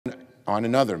On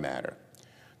another matter,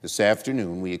 this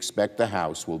afternoon we expect the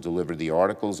House will deliver the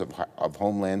articles of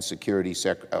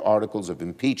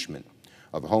impeachment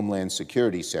of Homeland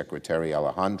Security Secretary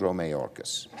Alejandro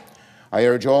Mayorkas. I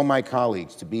urge all my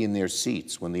colleagues to be in their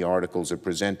seats when the articles are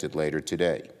presented later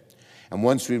today. And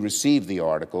once we receive the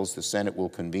articles, the Senate will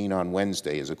convene on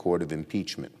Wednesday as a court of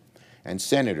impeachment, and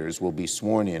senators will be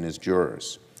sworn in as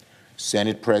jurors.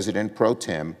 Senate President Pro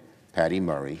Tem Patty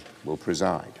Murray will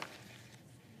preside.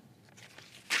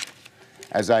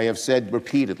 As I have said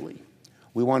repeatedly,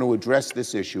 we want to address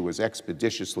this issue as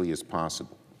expeditiously as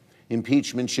possible.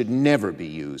 Impeachment should never be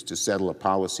used to settle a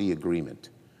policy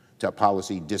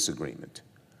disagreement.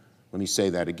 Let me say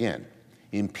that again.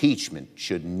 Impeachment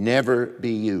should never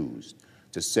be used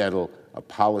to settle a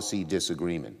policy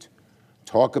disagreement.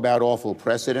 Talk about awful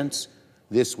precedents.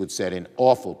 This would set an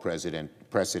awful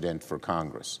precedent for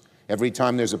Congress. Every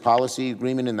time there's a policy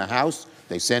agreement in the House,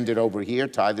 they send it over here,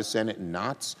 tie the Senate in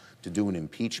knots to do an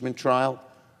impeachment trial.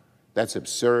 That's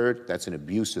absurd. That's an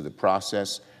abuse of the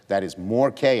process. That is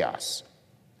more chaos.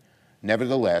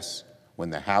 Nevertheless, when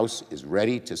the House is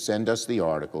ready to send us the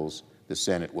articles, the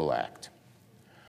Senate will act.